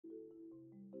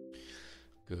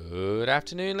Good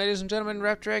afternoon, ladies and gentlemen.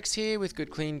 Raptor X here with Good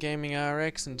Clean Gaming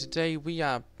RX, and today we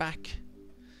are back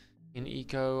in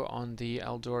Eco on the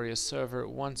Eldoria server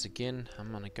once again.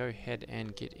 I'm going to go ahead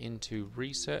and get into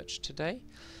research today,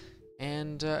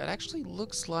 and it actually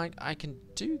looks like I can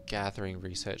do gathering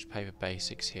research paper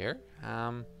basics here.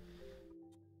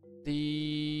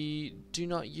 The do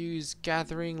not use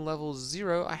gathering level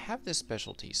 0, I have this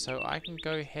specialty, so I can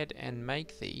go ahead and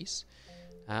make these.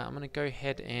 I'm going to go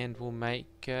ahead and we'll make,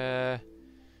 oh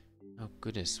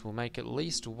goodness, we'll make at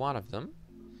least one of them.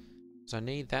 So I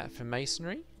need that for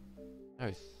masonry. No,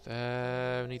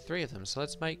 we need 3 of them. So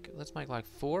let's make like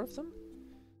 4 of them.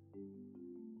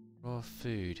 Raw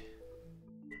food.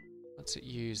 What's it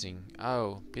using?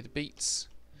 Oh, be the beets.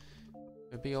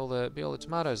 It'll be all the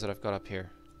tomatoes that I've got up here.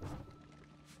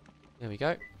 There we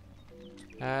go.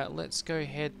 Let's go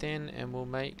ahead then and we'll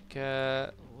make,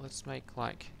 let's make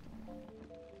like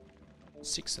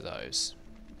 6 of those.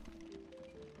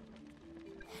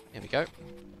 There we go.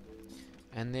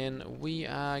 And then we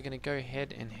are going to go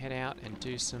ahead and head out and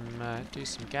do some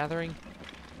gathering.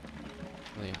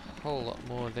 Really a whole lot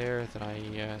more there that I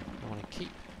want to keep.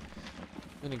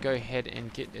 I'm going to go ahead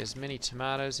and get as many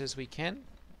tomatoes as we can.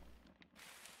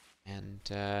 And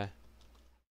we'll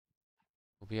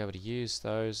be able to use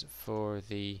those for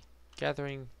the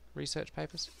gathering research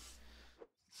papers.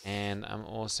 And I'm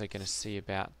also going to see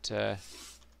about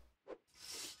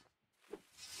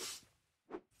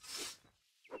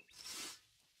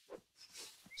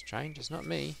strange, it's not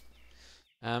me.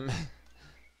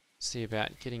 See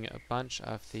about getting a bunch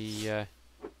of the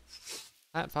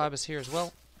plant fibers here as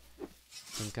well.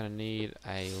 I'm going to need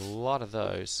a lot of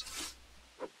those.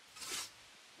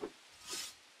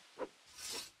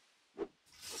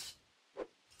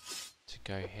 To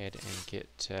go ahead and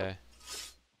get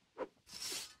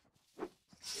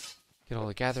all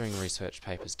the gathering research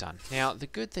papers done. Now, the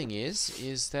good thing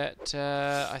is that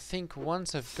I think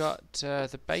once I've got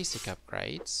the basic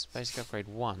upgrades, basic upgrade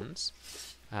 1s,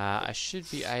 I should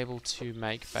be able to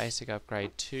make basic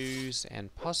upgrade 2s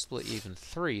and possibly even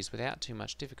 3s without too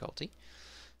much difficulty.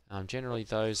 Generally,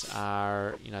 those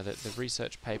are, you know, the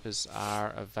research papers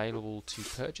are available to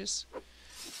purchase.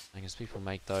 I guess people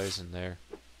make those and they're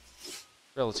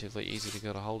relatively easy to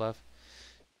get a hold of.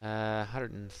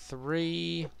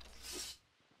 103.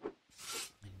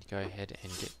 Go ahead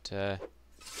and get a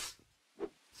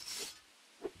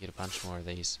bunch more of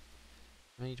these.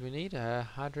 How many do we need?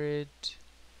 100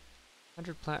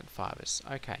 plant fibers.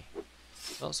 Okay.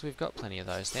 Well, so we've got plenty of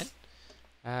those then.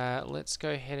 Let's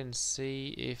go ahead and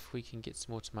see if we can get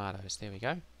some more tomatoes. There we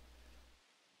go.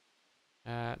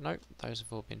 Nope, those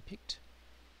have all been picked.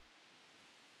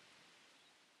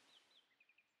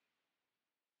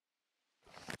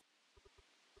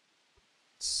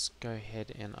 Let's go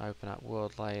ahead and open up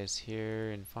world layers here,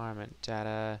 environment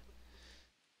data,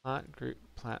 plant group,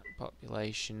 plant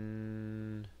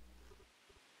population.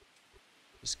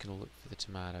 Just gonna look for the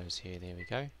tomatoes here, there we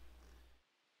go.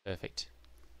 Perfect.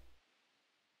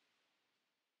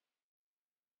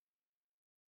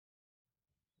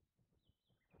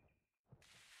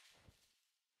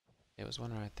 There was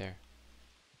one right there.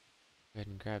 Go ahead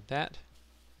and grab that.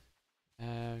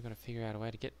 We've got to figure out a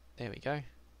way to get, there we go.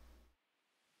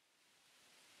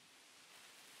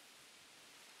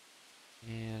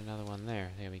 And another one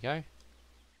there. There we go.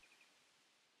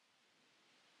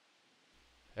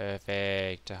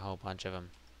 Perfect. A whole bunch of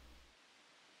them.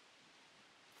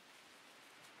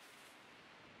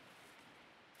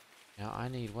 Now I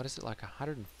need, what is it, like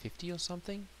 150 or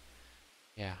something?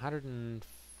 Yeah,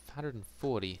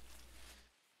 140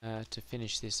 to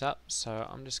finish this up. So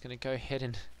I'm just going to go ahead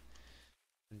and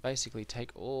basically take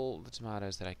all the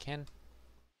tomatoes that I can.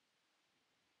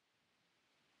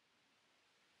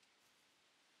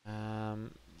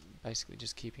 Basically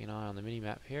just keeping an eye on the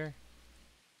mini-map here.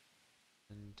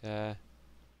 And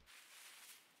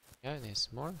yeah, there's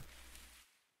some more.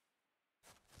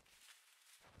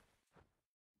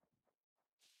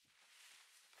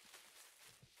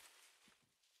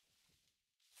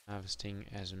 Harvesting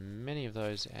as many of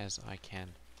those as I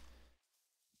can.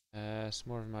 Some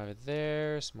more of them over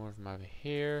there, some more of them over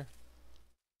here.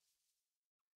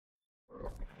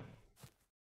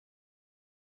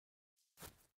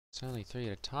 It's only 3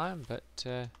 at a time, but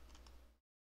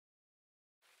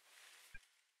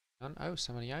oh,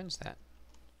 somebody owns that.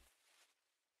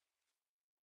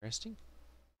 Interesting.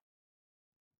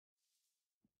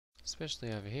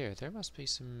 Especially over here, there must be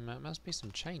some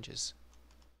changes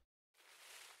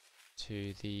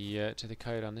to the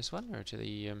code on this one, or to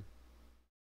the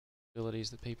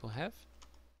abilities that people have,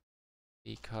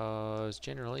 because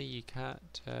generally you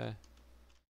can't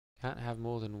Can't have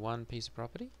more than one piece of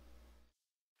property.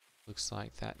 Looks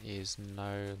like that is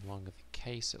no longer the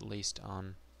case, at least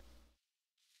on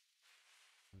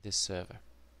this server.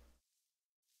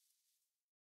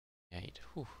 8.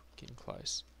 Whew, getting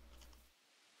close.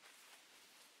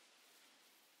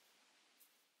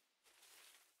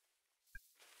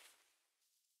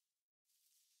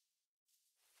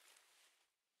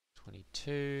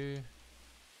 $22.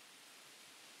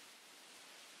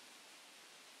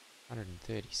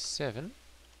 137.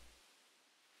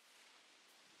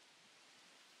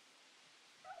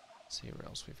 Let's see where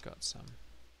else we've got some.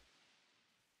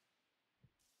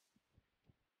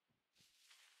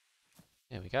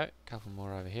 There we go. Couple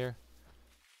more over here.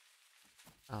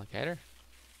 Alligator.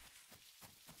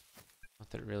 Not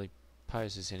that it really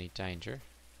poses any danger.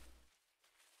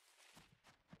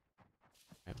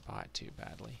 Don't bite too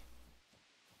badly.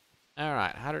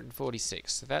 Alright,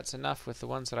 146. So that's enough with the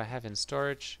ones that I have in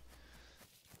storage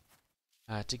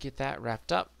to get that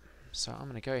wrapped up. So I'm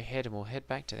going to go ahead and we'll head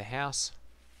back to the house.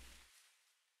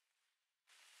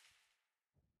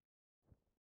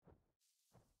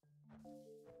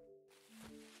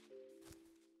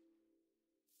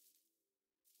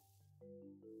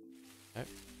 Nope.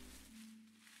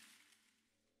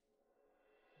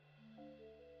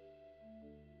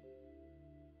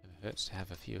 Never hurts to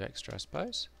have a few extra, I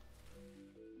suppose.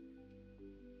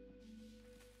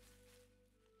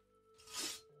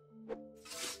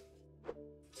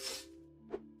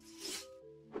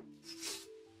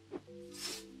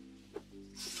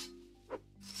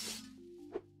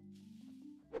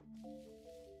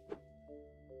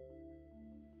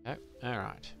 Oh,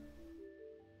 alright.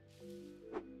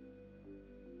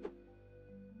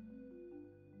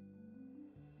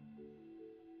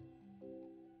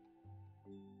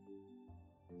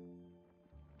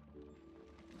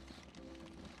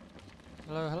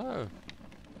 Hello, hello.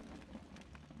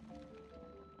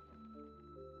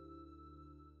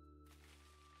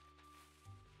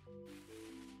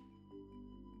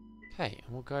 Okay,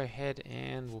 and we'll go ahead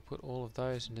and we'll put all of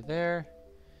those into there.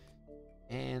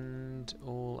 And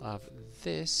all of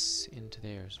this into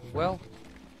there as well.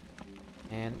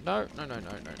 And no.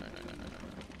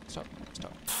 Stop.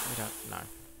 We don't,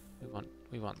 no.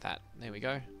 We want that. There we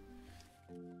go.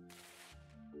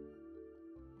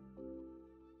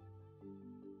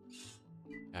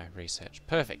 No, research.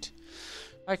 Perfect.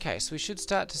 Okay, so we should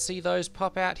start to see those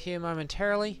pop out here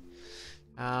momentarily.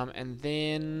 And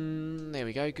then, there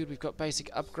we go, good, we've got basic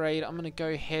upgrade. I'm going to go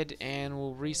ahead and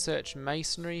we'll research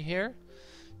masonry here.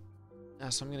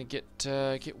 So I'm going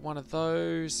to get one of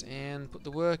those and put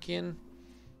the work in.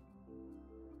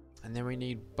 And then we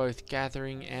need both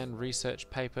gathering and research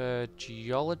paper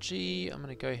geology. I'm going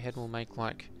to go ahead and we'll make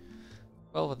like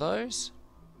 12 of those.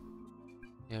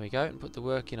 There we go, and put the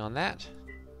work in on that.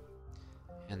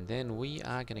 And then we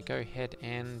are going to go ahead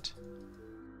and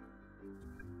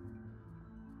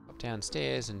pop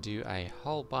downstairs and do a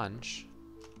whole bunch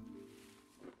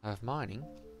of mining.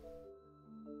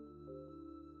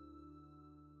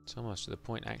 It's almost to the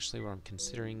point actually where I'm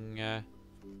considering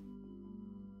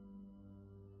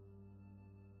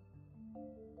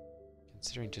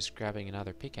just grabbing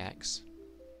another pickaxe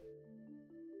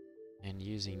and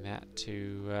using that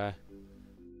to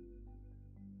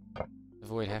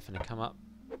avoid having to come up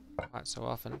quite so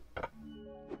often.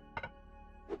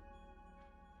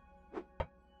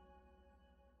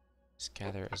 Just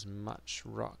gather as much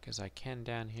rock as I can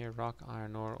down here, rock,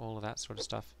 iron ore, all of that sort of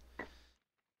stuff.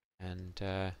 And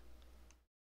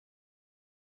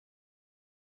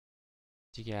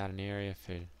dig out an area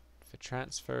for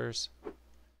transfers.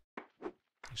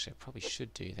 Actually, I probably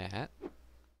should do that.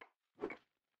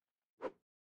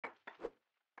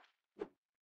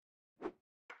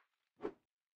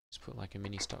 Just put like a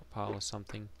mini stockpile or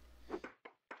something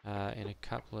in a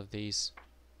couple of these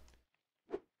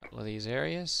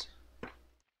areas.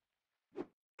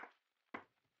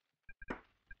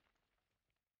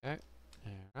 Okay,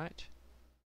 all right.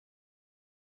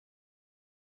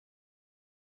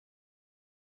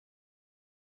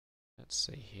 Let's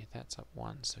see here, that's up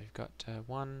 1. So we've got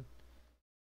 1,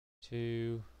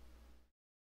 2,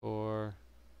 4,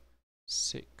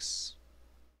 6,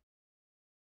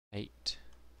 8,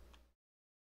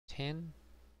 10,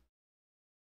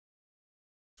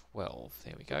 12.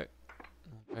 There we go.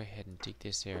 We'll go ahead and dig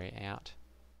this area out.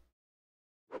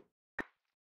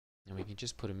 And we can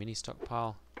just put a mini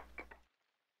stockpile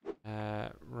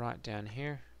right down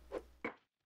here.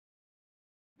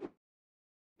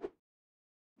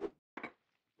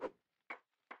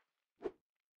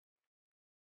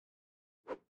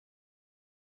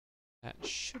 That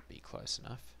should be close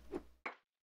enough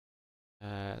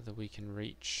that we can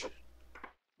reach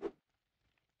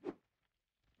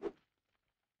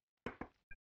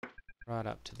right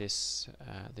up to this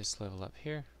this level up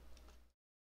here.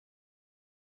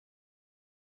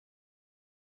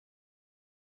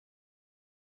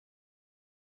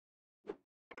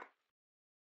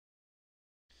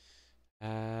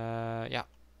 Yeah,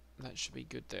 that should be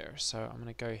good there. So I'm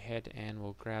going to go ahead and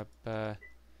we'll grab a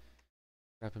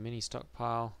mini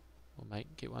stockpile. We'll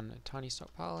get one a tiny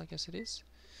stockpile, I guess it is.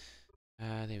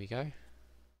 There we go.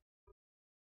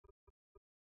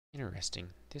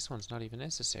 Interesting. This one's not even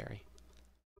necessary.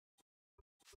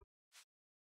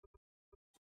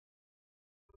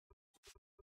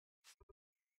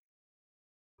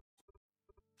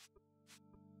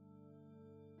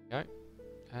 Go.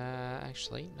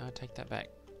 Actually, no, take that back.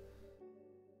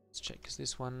 Let's check, because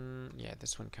this one, yeah,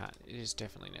 this one can't. It is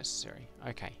definitely necessary.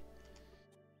 Okay.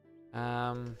 Go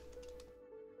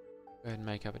ahead and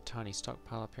make up a tiny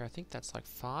stockpile up here. I think that's like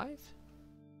 5.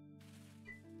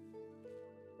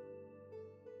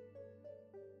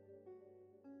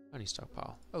 Tiny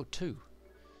stockpile. Oh, 2.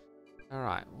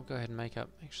 Alright, we'll go ahead and make up.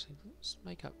 Actually, let's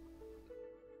make up.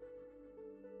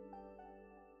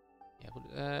 Yeah,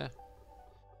 we'll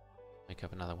make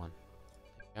up another one.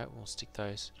 There we go, we'll stick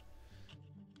those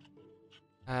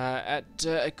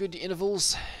at good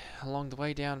intervals along the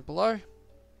way down below.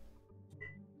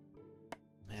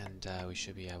 And we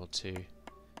should be able to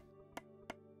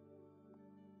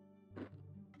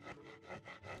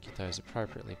get those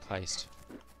appropriately placed.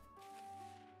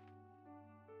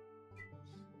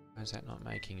 Why is that not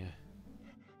making a...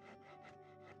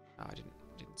 Oh, I didn't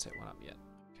set one up yet.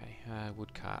 Okay,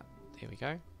 wood cart. There we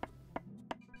go.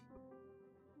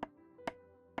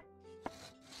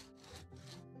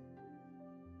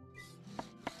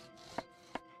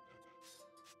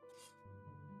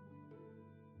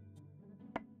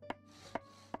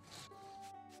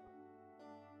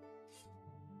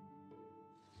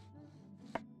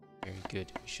 Very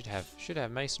good. We should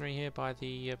have masonry here by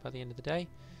the end of the day.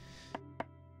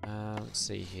 Let's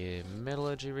see here.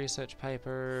 Metallurgy research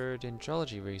paper,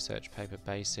 dendrology research paper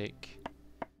basic.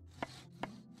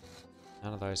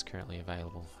 None of those currently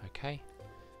available. Okay.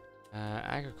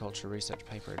 Agriculture research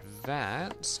paper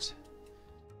advanced.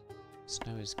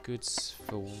 Snow is goods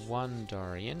for 1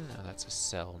 Dorian. Oh, that's a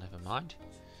cell. Never mind.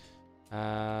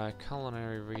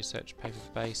 Culinary research paper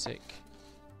basic.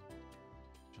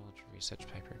 Research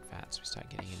paper advanced. We start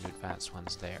getting into advanced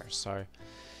ones there. So,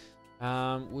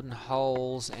 wooden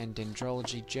holes and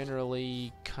dendrology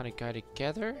generally kind of go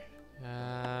together.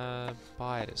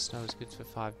 Buy it at Snow is good for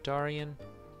 5 Dorian.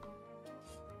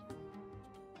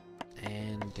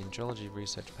 And dendrology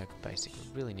research paper basic.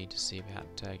 We really need to see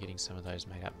about getting some of those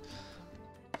made up.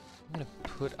 I'm going to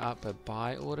put up a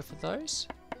buy order for those.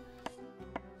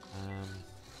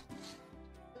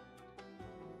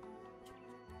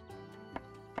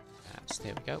 So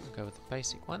there we go, we'll go with the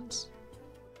basic ones.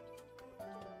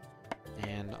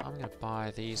 And I'm going to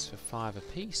buy these for 5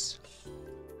 apiece.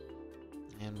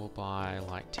 And we'll buy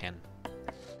like 10.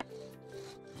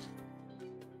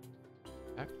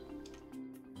 Okay.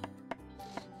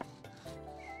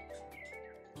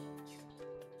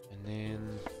 And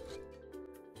then...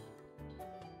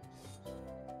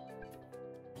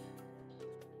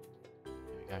 there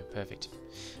we go, perfect.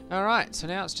 Alright, so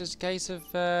now it's just a case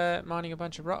of mining a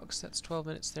bunch of rocks. That's 12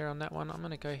 minutes there on that one. I'm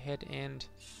going to go ahead and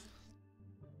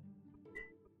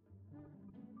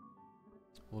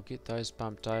we'll get those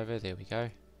bumped over. There we go.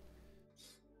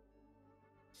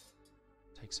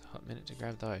 Takes a hot minute to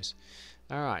grab those.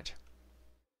 Alright.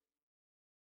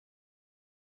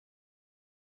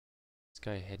 Let's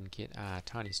go ahead and get our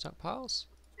tiny stockpiles.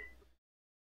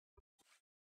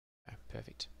 Oh,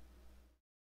 perfect.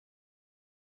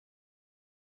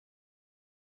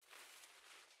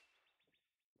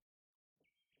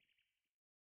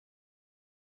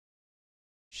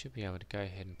 Should be able to go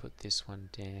ahead and put this one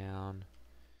down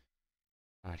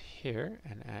right here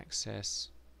and access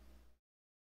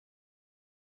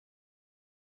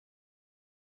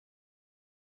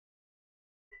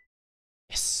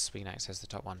yes, we can access the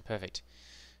top one. Perfect.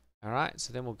 Alright,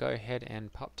 so then we'll go ahead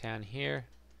and pop down here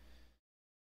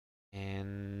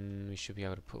and we should be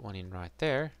able to put one in right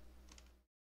there.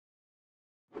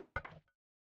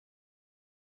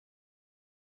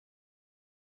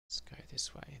 Let's go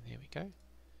this way. There we go.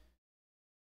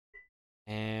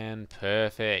 And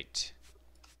perfect.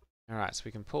 Alright, so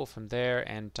we can pull from there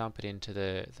and dump it into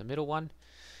the middle one.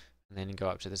 And then go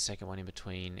up to the second one in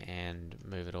between and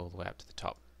move it all the way up to the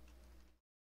top.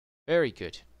 Very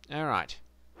good. Alright.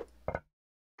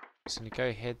 So I'm going to go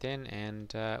ahead then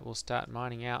and we'll start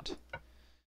mining out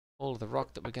all of the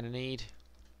rock that we're going to need.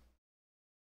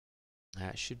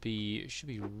 It should be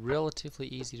relatively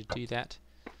easy to do that.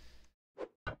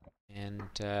 And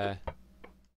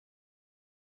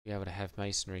be able to have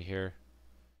masonry here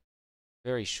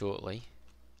very shortly.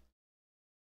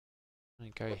 I'm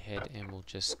going to go ahead and we'll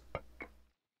just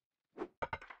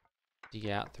dig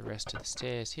out the rest of the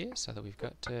stairs here so that we've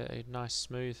got a nice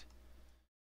smooth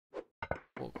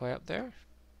walkway up there.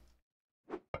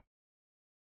 There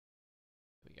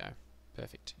we go.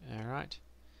 Perfect. Alright.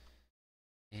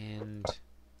 And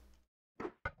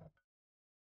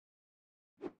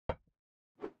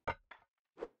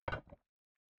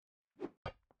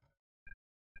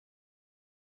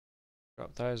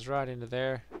drop those right into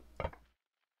there.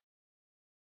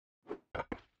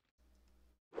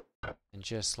 And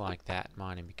just like that,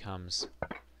 mining becomes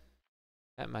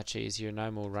that much easier. No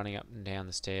more running up and down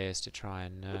the stairs to try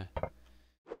and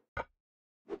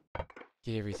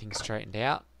get everything straightened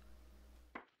out.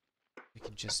 We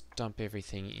can just dump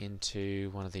everything into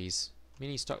one of these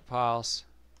mini stockpiles.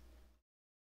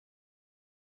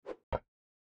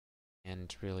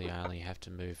 And really I only have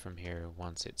to move from here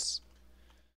once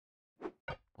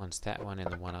that one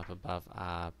and the one up above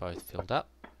are both filled up.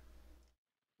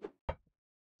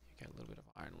 Got a little bit of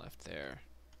iron left there.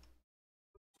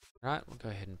 Right, we'll go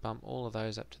ahead and bump all of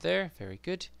those up to there. Very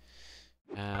good.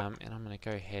 And I'm going to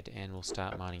go ahead and we'll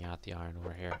start mining out the iron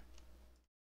ore here.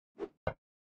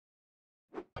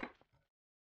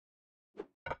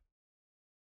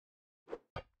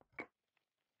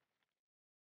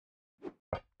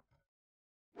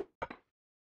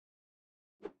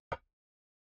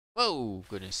 Whoa,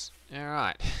 goodness.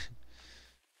 Alright.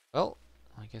 Well,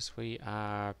 I guess we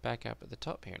are back up at the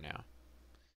top here now.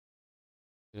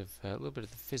 A little bit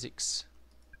of the physics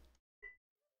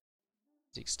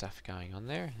stuff going on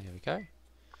there. There we go.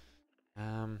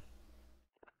 Now,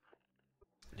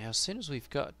 as soon as we've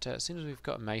got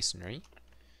masonry,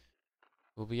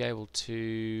 we'll be able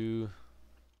to.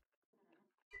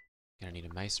 Gonna need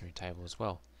a masonry table as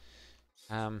well.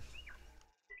 I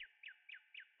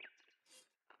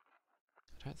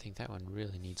don't think that one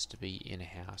really needs to be in a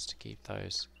house to keep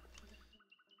those.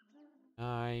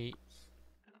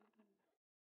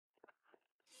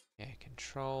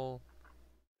 Control.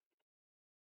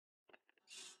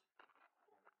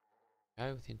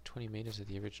 Go within 20 meters of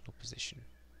the original position.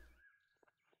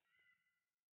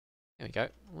 There we go.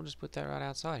 We'll just put that right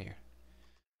outside here.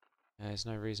 There's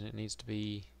no reason it needs to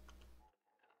be.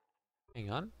 Hang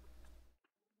on.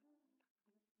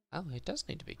 Oh, it does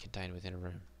need to be contained within a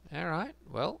room. Alright,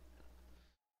 well,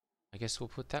 I guess we'll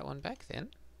put that one back then.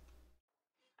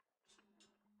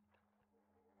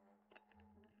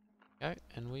 Go,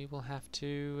 and we will have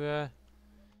to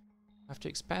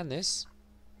expand this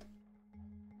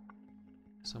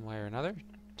some way or another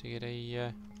to get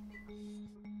a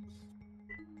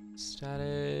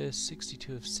status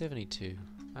 62 of 72.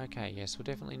 Okay, yes, we'll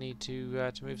definitely need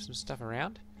to move some stuff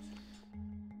around.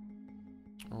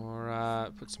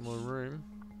 Or put some more room.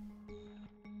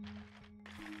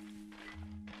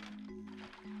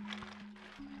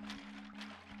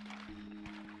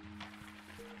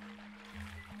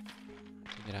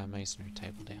 To get our masonry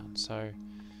table down. So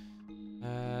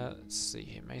let's see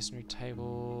here, masonry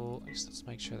table. Let's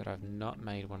make sure that I've not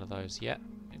made one of those yet.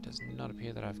 It does not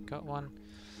appear that I've got one.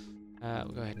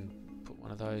 We'll go ahead and put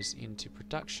one of those into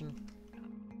production.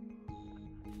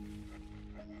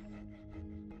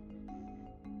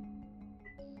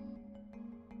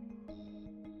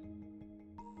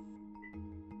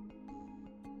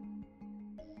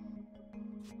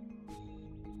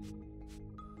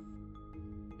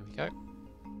 There we go.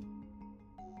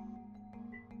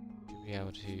 Should be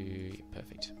able to,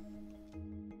 perfect.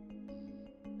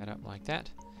 That up like that,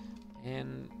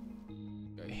 and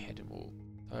go ahead and we'll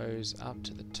those up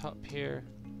to the top here.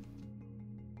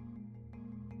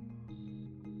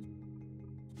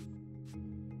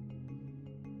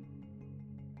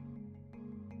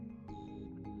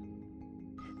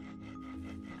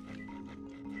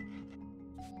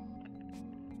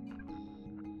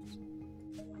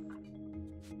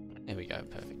 There we go,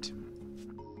 perfect.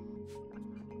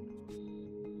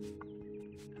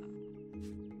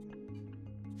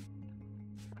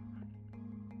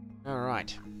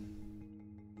 Alright.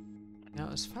 Now,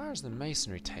 as far as the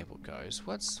masonry table goes,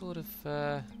 what sort of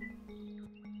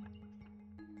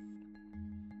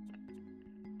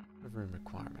room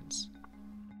requirements?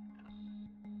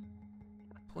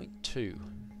 0.2.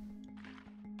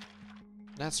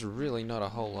 That's really not a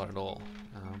whole lot at all.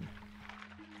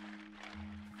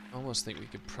 I almost think we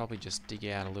could probably just dig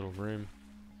out a little room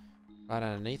right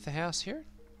underneath the house here.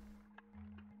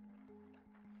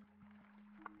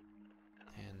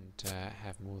 And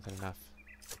have more than enough.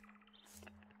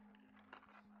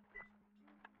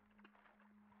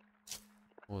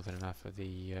 More than enough of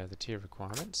the tier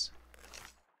requirements.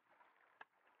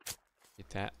 Get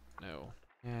that? No.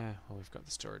 Yeah, well, we've got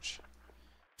the storage.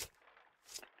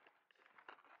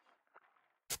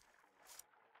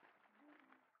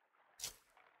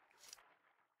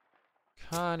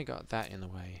 Kinda got that in the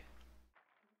way.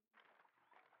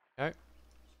 Go. Let's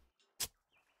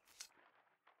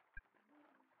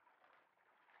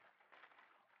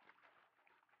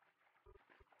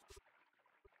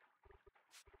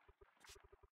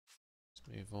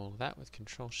move all of that with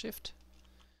Control Shift.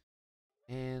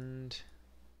 And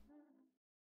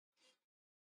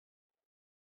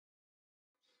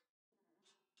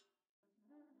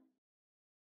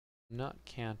not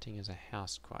counting as a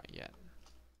house quite yet.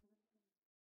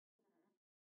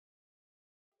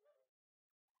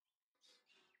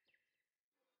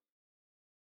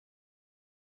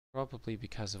 Probably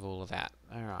because of all of that.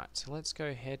 Alright, so let's go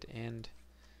ahead and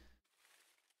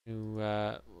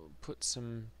put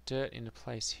some dirt into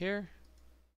place here.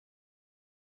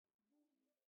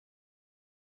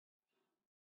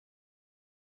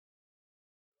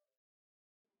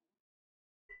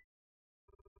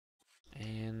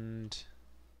 And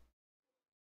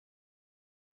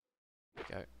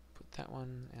go. Put that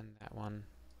one and that one.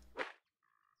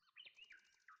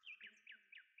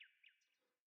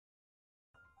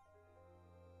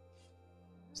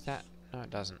 Is that? No, it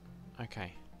doesn't.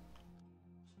 Okay.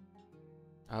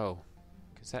 Oh,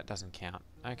 because that doesn't count.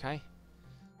 Okay.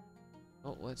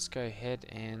 Well, let's go ahead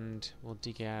and we'll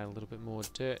dig out a little bit more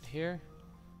dirt here.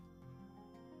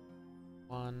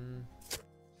 1,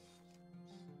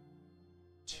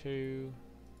 2.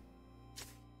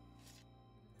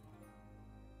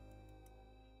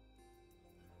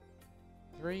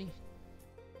 Three.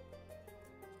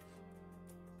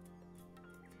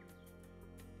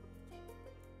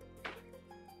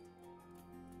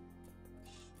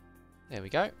 There we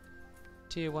go.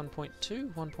 Tier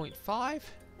 1.2, 1.5.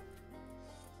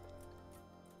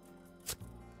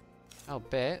 I'll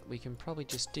bet we can probably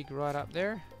just dig right up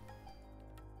there.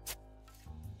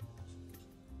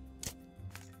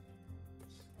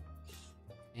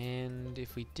 And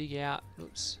if we dig out,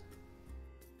 oops,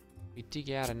 we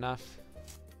dig out enough,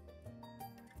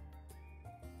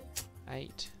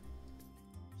 8.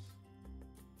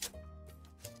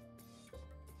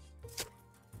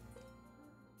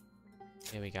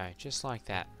 There we go, just like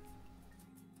that.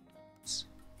 Oops.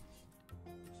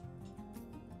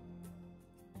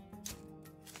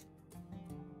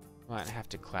 Might have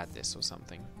to clad this or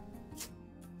something.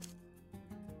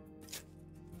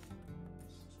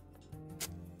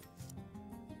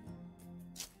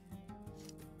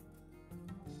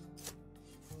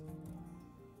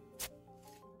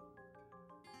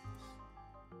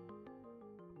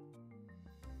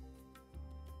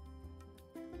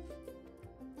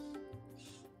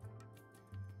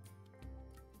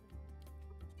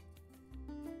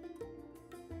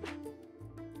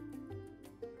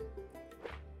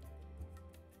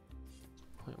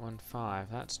 .15,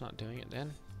 that's not doing it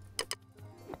then.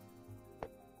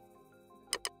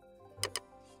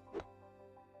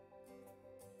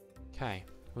 Okay,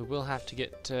 we will have to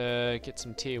get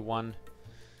some tier 1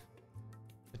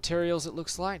 materials, it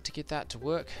looks like, to get that to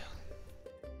work.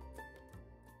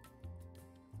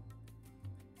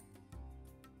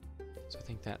 So I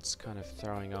think that's kind of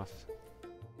throwing off.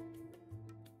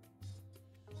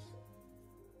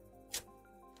 Yeah,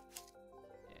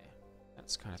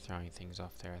 that's kind of throwing things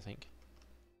off there, I think.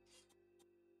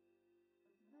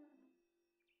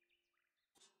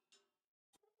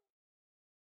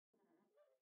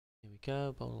 Here we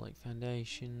go, Boulder Lake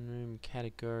Foundation, room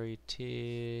category,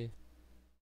 tier.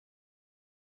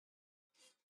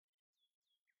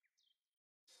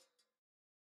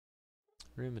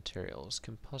 Room materials,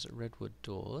 composite redwood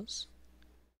doors.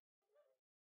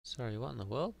 Sorry, what in the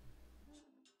world?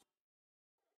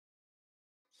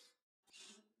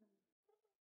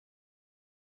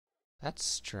 That's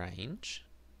strange.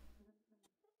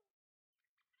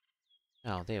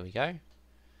 Oh, there we go.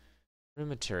 Room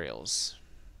materials.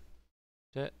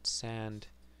 Dirt, sand,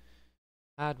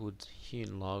 hardwood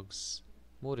hewn logs,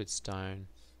 mortared stone.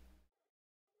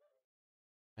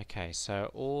 Okay,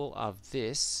 so all of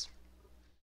this,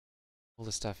 all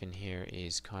the stuff in here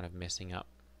is kind of messing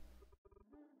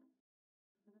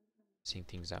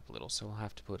things up a little. So we'll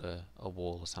have to put a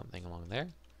wall or something along there.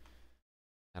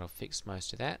 That'll fix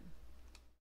most of that.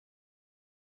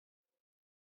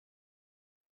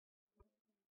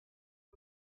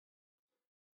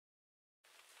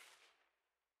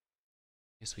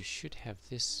 Guess we should have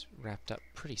this wrapped up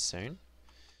pretty soon.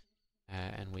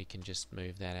 And we can just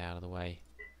move that out of the way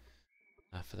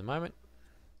for the moment.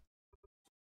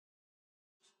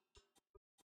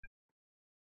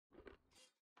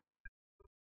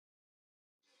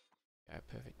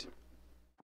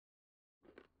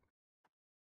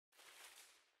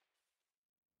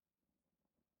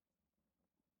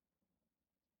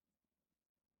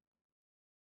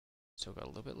 Still got a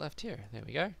little bit left here. There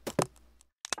we go.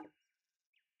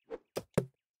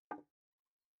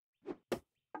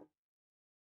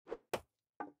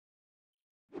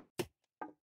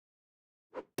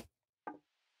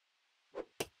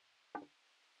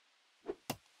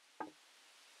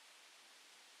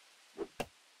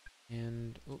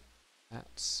 And oh,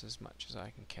 that's as much as I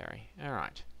can carry.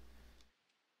 Alright.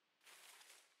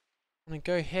 I'm going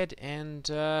to go ahead and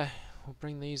we'll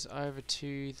bring these over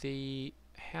to the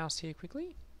house here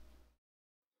quickly.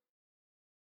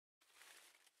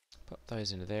 Pop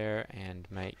those into there and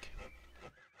make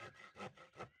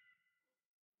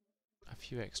a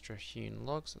few extra hewn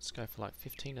logs. Let's go for like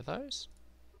 15 of those.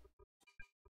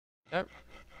 Go.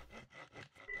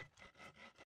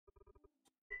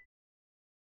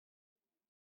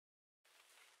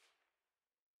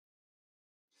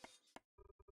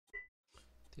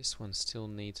 This one still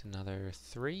needs another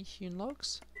 3 hewn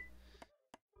logs,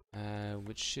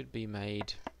 which should be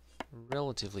made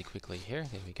relatively quickly here.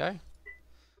 There we go.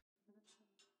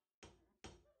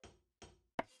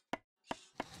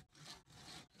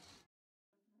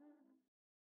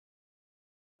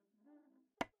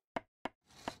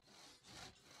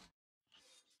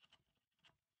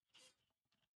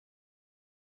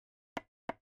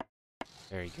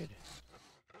 Very good.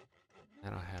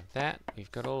 And I have that.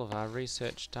 We've got all of our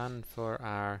research done for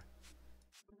our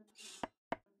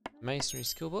masonry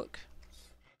skill book.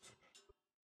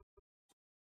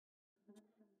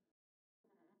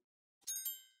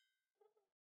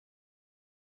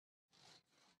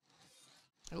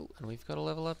 Oh, and we've got a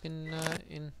level up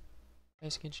in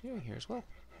basic engineering here as well.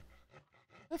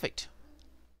 Perfect.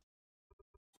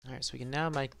 Alright, so we can now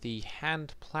make the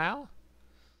hand plow.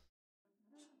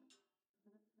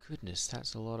 Goodness,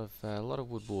 that's a lot of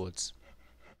wood boards.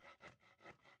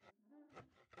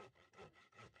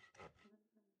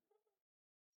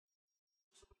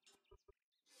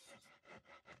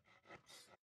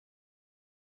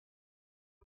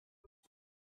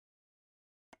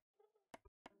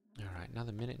 Alright,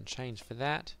 another minute and change for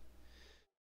that.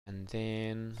 And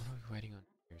then, what are we waiting on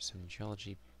here? Some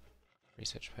geology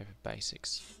research paper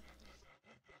basics.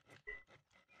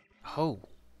 Oh!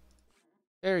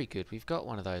 Very good, we've got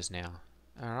one of those now.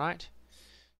 Alright.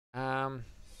 Let's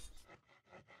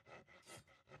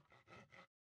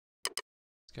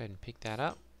go ahead and pick that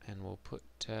up, and we'll put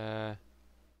our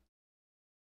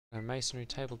masonry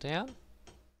table down.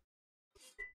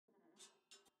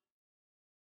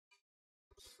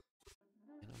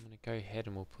 And I'm going to go ahead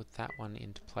and we'll put that one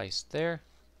into place there.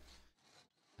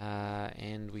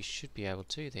 And we should be able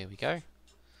to, there we go.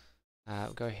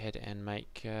 We'll go ahead and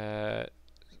make a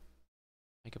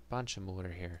bunch of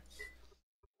mortar here.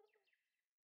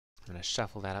 I'm going to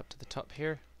shuffle that up to the top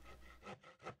here.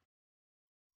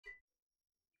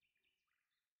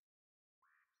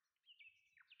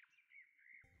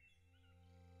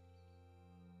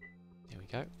 There we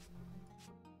go.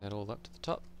 That all up to the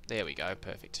top. There we go,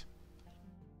 perfect.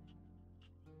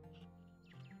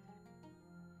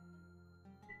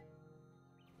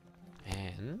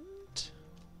 And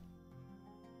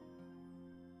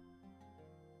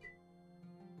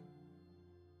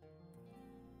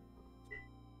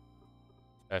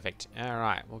perfect.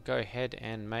 Alright, we'll go ahead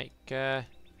and make about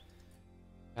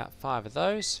 5 of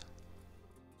those.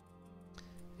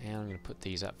 And I'm going to put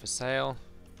these up for sale.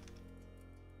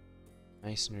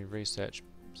 Masonry research,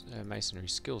 masonry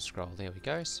skill scroll. There we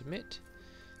go. Submit.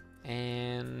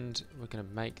 And we're going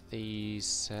to make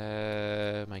these,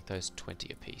 make those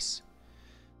 20 apiece.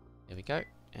 There we go.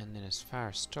 And then as far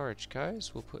as storage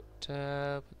goes, we'll put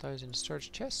those in a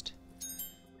storage chest.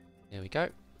 There we go.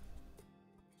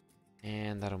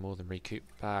 And that'll more than recoup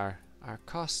our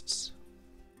costs.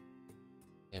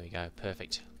 There we go.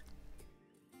 Perfect.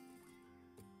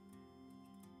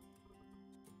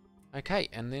 Okay,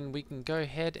 and then we can go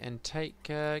ahead and take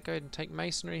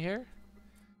masonry here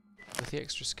with the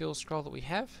extra skill scroll that we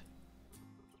have.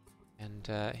 And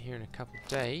here in a couple of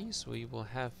days we will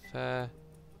have. There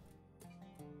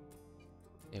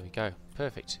we go.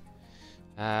 Perfect.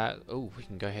 Oh, we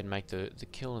can go ahead and make the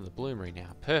kiln and the bloomery now.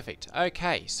 Perfect.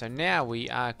 Okay, so now we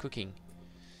are cooking.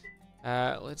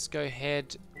 Let's go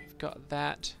ahead. We've got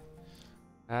that.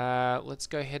 Let's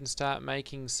go ahead and start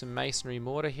making some masonry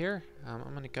mortar here. I'm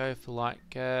going to go for like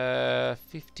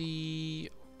 50.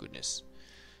 Oh, goodness.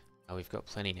 Oh, we've got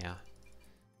plenty now.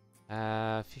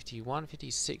 51,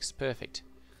 56. Perfect.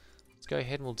 Let's go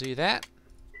ahead and we'll do that.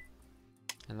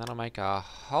 And that'll make a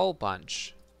whole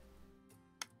bunch.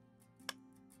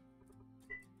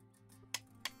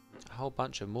 A whole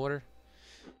bunch of mortar.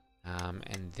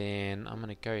 And then I'm going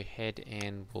to go ahead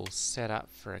and we'll set up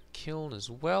for a kiln as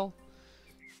well.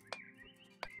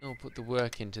 I'll put the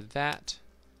work into that.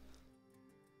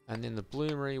 And then the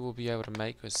bloomery we'll be able to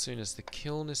make as soon as the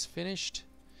kiln is finished.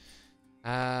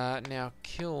 Now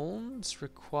kilns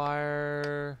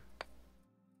require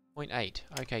 0.8.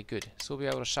 Okay, good. So we'll be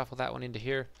able to shuffle that one into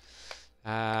here.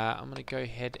 I'm going to go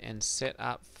ahead and set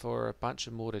up for a bunch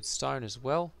of mortared stone as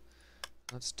well.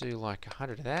 Let's do like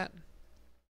 100 of that.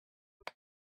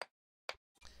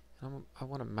 I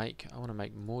want to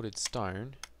make mortared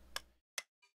stone,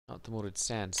 not the mortared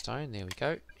sandstone. There we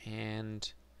go.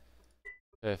 And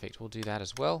perfect. We'll do that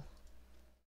as well.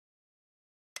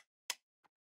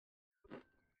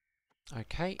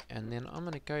 Okay, and then I'm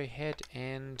going to go ahead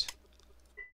and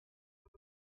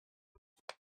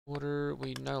water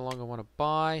we no longer want to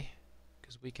buy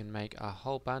because we can make a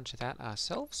whole bunch of that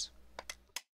ourselves.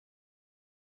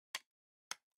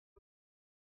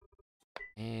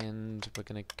 And we're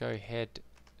going to go ahead,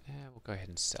 we'll go ahead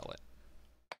and sell it.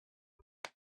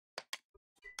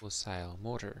 We'll sell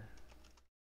mortar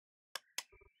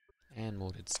and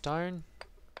mortared stone.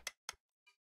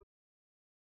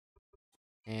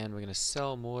 And we're going to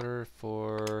sell mortar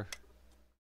for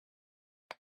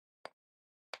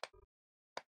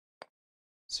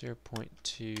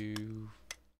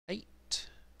 0.28.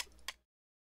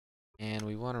 And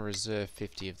we want to reserve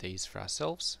 50 of these for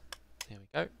ourselves. There we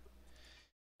go.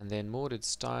 And then mortared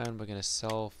stone we're going to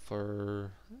sell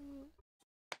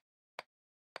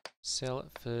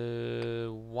it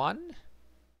for 1.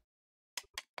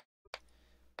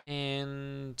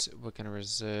 And we're going to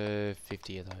reserve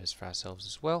 50 of those for ourselves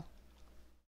as well.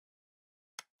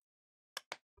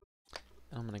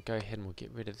 And I'm going to go ahead and we'll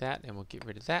get rid of that and we'll get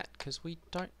rid of that because we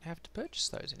don't have to purchase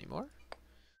those anymore.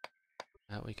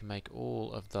 We can make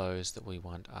all of those that we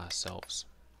want ourselves.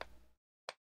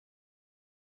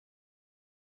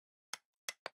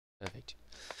 Perfect.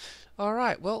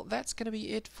 Alright, well that's going to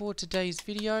be it for today's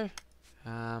video.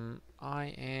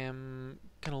 I am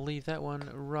going to leave that one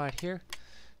right here.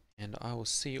 And I will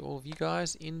see all of you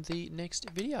guys in the next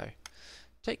video.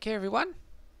 Take care everyone.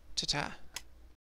 Ta-ta.